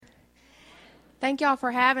Thank y'all for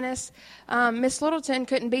having us. Miss Littleton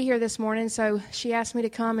couldn't be here this morning, so she asked me to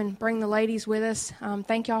come and bring the ladies with us.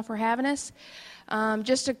 Thank y'all for having us.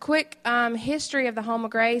 Just a quick history of the Home of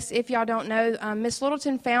Grace. If y'all don't know, Miss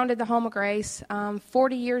Littleton founded the Home of Grace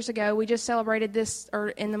 40 years ago. We just celebrated this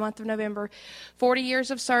in the month of November, 40 years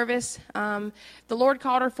of service. The Lord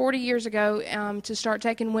called her 40 years ago to start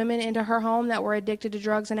taking women into her home that were addicted to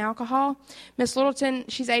drugs and alcohol. Miss Littleton,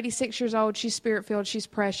 she's 86 years old. She's spirit-filled. She's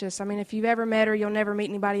precious. I mean, if you've ever met her, you'll never meet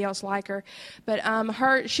anybody else like her.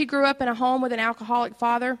 But she grew up in a home with an alcoholic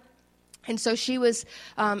father. And so she was,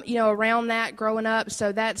 around that growing up.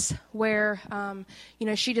 So that's where,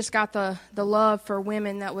 she just got the love for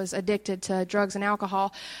women that was addicted to drugs and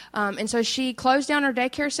alcohol. And so she closed down her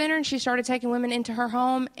daycare center and she started taking women into her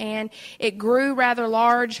home. And it grew rather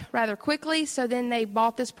large, rather quickly. So then they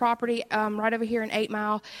bought this property right over here in 8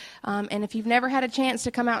 Mile. And if you've never had a chance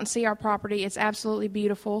to come out and see our property, it's absolutely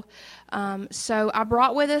beautiful. So I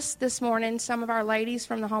brought with us this morning some of our ladies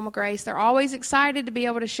from the Home of Grace. They're always excited to be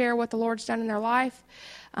able to share what the Lord's done in their life.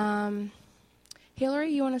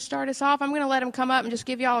 Hillary, you want to start us off? I'm going to let them come up and just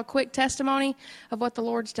give y'all a quick testimony of what the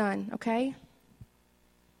Lord's done, okay?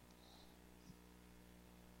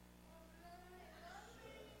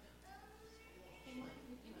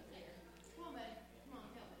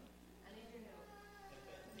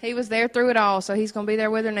 He was there through it all, so he's going to be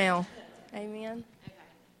there with her now. Amen.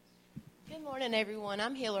 Good morning, everyone.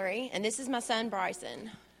 I'm Hillary, and this is my son,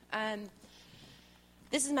 Bryson.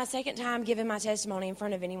 This is my second time giving my testimony in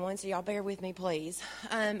front of anyone, so y'all bear with me, please.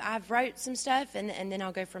 I've wrote some stuff, and then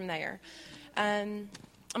I'll go from there. I'm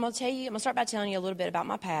going to start by telling you a little bit about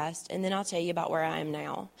my past, and then I'll tell you about where I am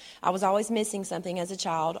now. I was always missing something as a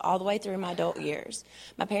child, all the way through my adult years.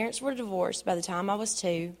 My parents were divorced by the time I was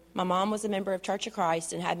 2. My mom was a member of Church of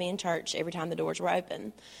Christ and had me in church every time the doors were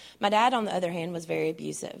open. My dad, on the other hand, was very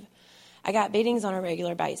abusive. I got beatings on a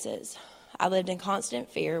regular basis. I lived in constant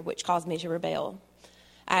fear, which caused me to rebel.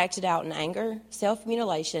 I acted out in anger,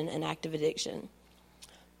 self-mutilation, and active addiction.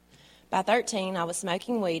 By 13, I was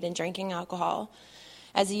smoking weed and drinking alcohol.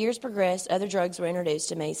 As the years progressed, other drugs were introduced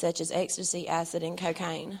to me, such as ecstasy, acid, and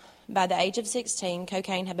cocaine. By the age of 16,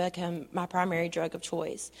 cocaine had become my primary drug of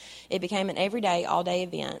choice. It became an everyday, all-day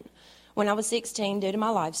event. When I was 16, due to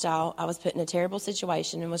my lifestyle, I was put in a terrible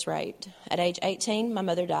situation and was raped. At age 18, my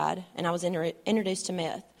mother died, and I was introduced to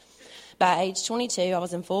meth. By age 22, I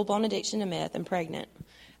was in full-blown addiction to meth and pregnant.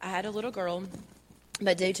 I had a little girl,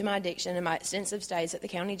 but due to my addiction and my extensive stays at the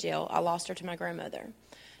county jail, I lost her to my grandmother.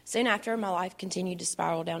 Soon after, my life continued to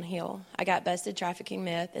spiral downhill. I got busted trafficking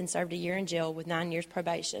meth and served a year in jail with 9 years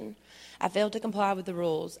probation. I failed to comply with the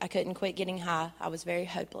rules. I couldn't quit getting high. I was very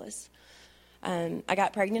hopeless. I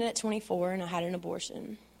got pregnant at 24 and I had an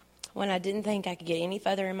abortion. When I didn't think I could get any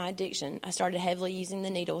further in my addiction, I started heavily using the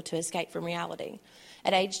needle to escape from reality.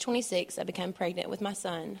 At age 26, I became pregnant with my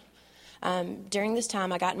son. During this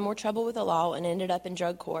time, I got in more trouble with the law and ended up in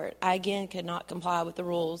drug court. I again could not comply with the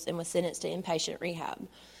rules and was sentenced to inpatient rehab.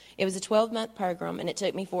 It was a 12-month program, and it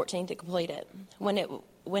took me 14 to complete it. When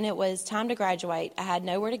it was time to graduate, I had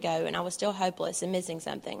nowhere to go, and I was still hopeless and missing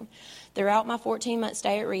something. Throughout my 14-month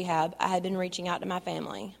stay at rehab, I had been reaching out to my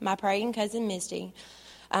family. My praying cousin, Misty,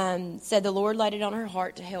 said the Lord laid it on her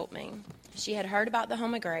heart to help me. She had heard about the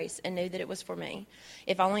Home of Grace and knew that it was for me.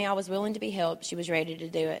 If only I was willing to be helped, she was ready to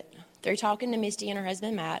do it. Through talking to Misty and her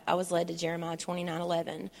husband, Matt, I was led to Jeremiah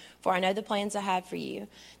 29:11. For I know the plans I have for you.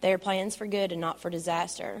 They are plans for good and not for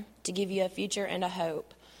disaster, to give you a future and a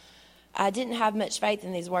hope. I didn't have much faith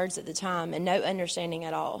in these words at the time and no understanding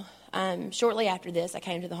at all. Shortly after this, I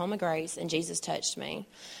came to the Home of Grace, and Jesus touched me.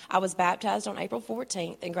 I was baptized on April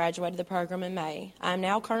 14th and graduated the program in May. I am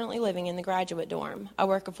now currently living in the graduate dorm. I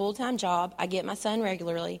work a full-time job, I get my son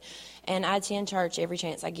regularly, and I attend church every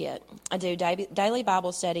chance I get. I do daily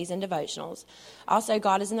Bible studies and devotionals. Also,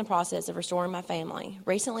 God is in the process of restoring my family.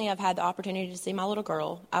 Recently, I've had the opportunity to see my little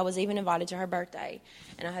girl. I was even invited to her birthday,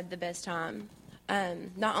 and I had the best time.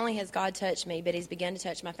 Not only has God touched me, but He's begun to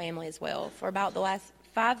touch my family as well. For about the last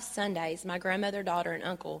 5 Sundays, my grandmother, daughter, and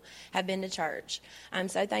uncle have been to church. I'm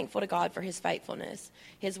so thankful to God for His faithfulness.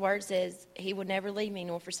 His word says He would never leave me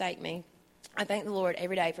nor forsake me. I thank the Lord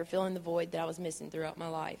every day for filling the void that I was missing throughout my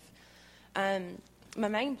life. My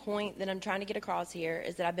main point that I'm trying to get across here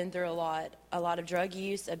is that I've been through a lot of drug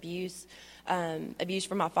use, abuse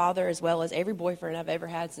from my father, as well as every boyfriend I've ever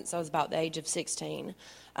had since I was about the age of 16.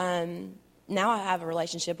 Now I have a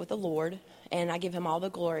relationship with the Lord, and I give Him all the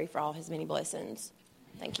glory for all His many blessings.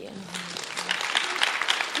 Thank you.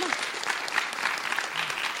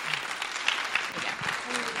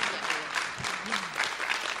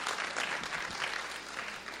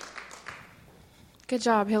 Good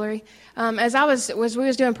job, Hillary. As we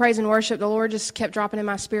was doing praise and worship, the Lord just kept dropping in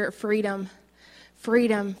my spirit freedom.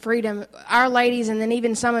 Freedom, freedom. Our ladies, and then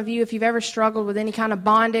even some of you, if you've ever struggled with any kind of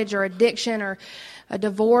bondage or addiction or a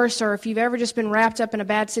divorce, or if you've ever just been wrapped up in a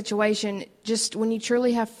bad situation, just when you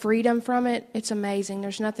truly have freedom from it, it's amazing.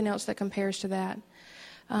 There's nothing else that compares to that.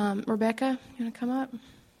 Rebecca, you want to come up?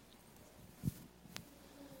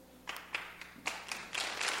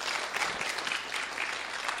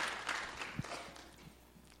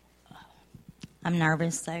 I'm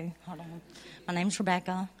nervous, so hold on. My name's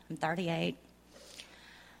Rebecca. I'm 38.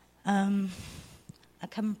 I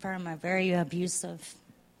come from a very abusive,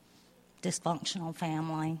 dysfunctional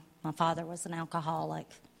family. My father was an alcoholic.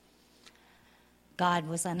 God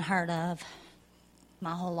was unheard of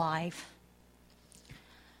my whole life.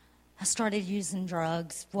 I started using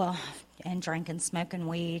drugs, and drinking, smoking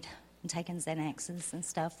weed, and taking Xanaxes and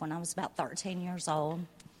stuff when I was about 13 years old.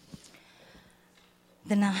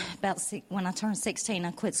 Then when I turned 16,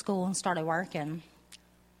 I quit school and started working. And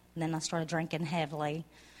then I started drinking heavily,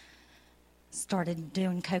 started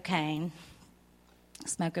doing cocaine,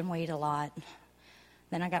 smoking weed a lot.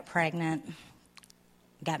 Then I got pregnant,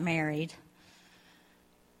 got married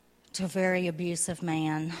to a very abusive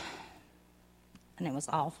man, and it was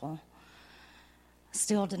awful.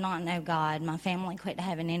 Still did not know God. My family quit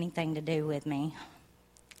having anything to do with me.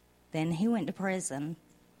 Then he went to prison,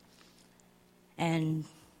 and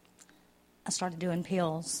I started doing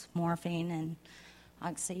pills, morphine and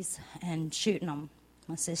oxys, and shooting them.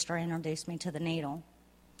 My sister introduced me to the needle.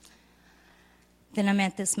 Then I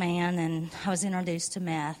met this man, and I was introduced to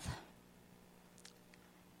meth.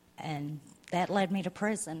 And that led me to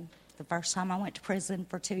prison. The first time I went to prison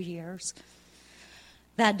for 2 years.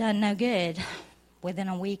 That done no good. Within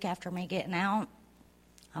a week after me getting out,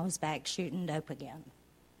 I was back shooting dope again.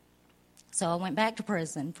 So I went back to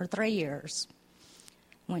prison for 3 years.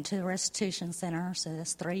 Went to the restitution center, so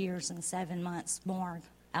that's 3 years and 7 months more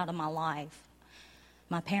out of my life.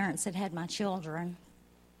 My parents had had my children.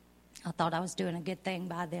 I thought I was doing a good thing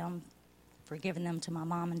by them for giving them to my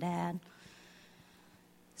mom and dad.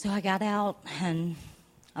 So I got out, and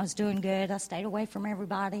I was doing good. I stayed away from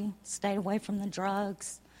everybody, stayed away from the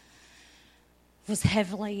drugs. Was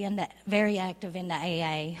very active into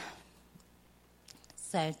AA.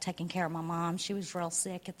 So taking care of my mom. She was real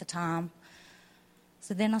sick at the time.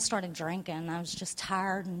 So then I started drinking. I was just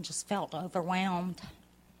tired and just felt overwhelmed.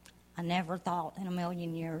 I never thought in a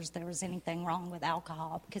million years there was anything wrong with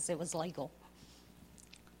alcohol because it was legal.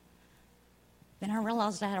 Then I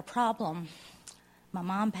realized I had a problem. My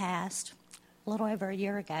mom passed a little over a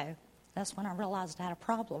year ago. That's when I realized I had a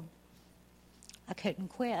problem. I couldn't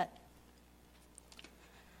quit.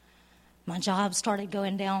 My job started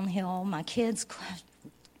going downhill. My kids,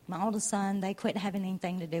 my oldest son, they quit having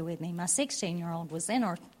anything to do with me. My 16-year-old was in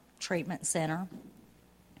our treatment center.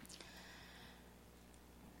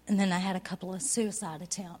 And then I had a couple of suicide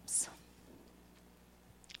attempts.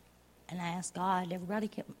 And I asked God, a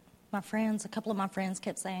couple of my friends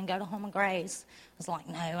kept saying, go to Home of Grace. I was like,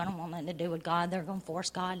 no, I don't want nothing to do with God. They're going to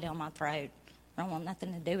force God down my throat. I don't want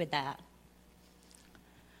nothing to do with that.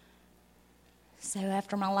 So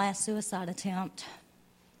after my last suicide attempt,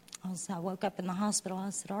 I woke up in the hospital. I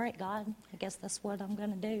said, all right, God, I guess that's what I'm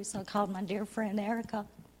going to do. So I called my dear friend Erica.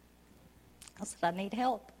 I said, I need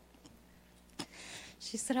help.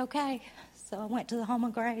 She said, okay. So I went to the Home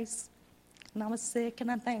of Grace, and I was sick, and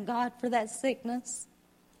I thank God for that sickness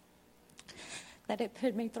that it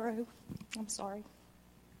put me through. I'm sorry.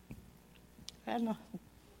 And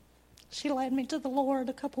she led me to the Lord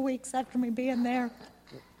a couple weeks after me being there.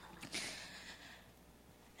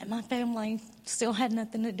 And my family still had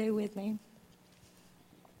nothing to do with me.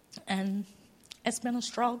 And it's been a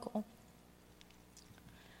struggle.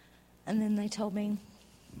 And then they told me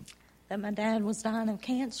that my dad was dying of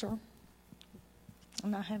cancer.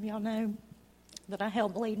 And I have y'all know that I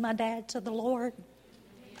helped lead my dad to the Lord.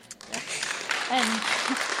 And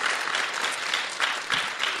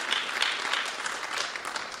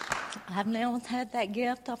I've now had that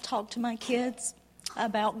gift. I've talked to my kids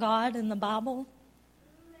about God and the Bible.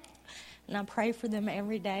 And I pray for them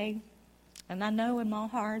every day. And I know in my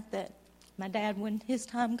heart that my dad, when his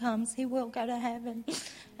time comes, he will go to heaven.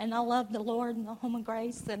 And I love the Lord and the Home of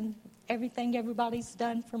Grace and everything everybody's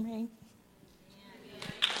done for me.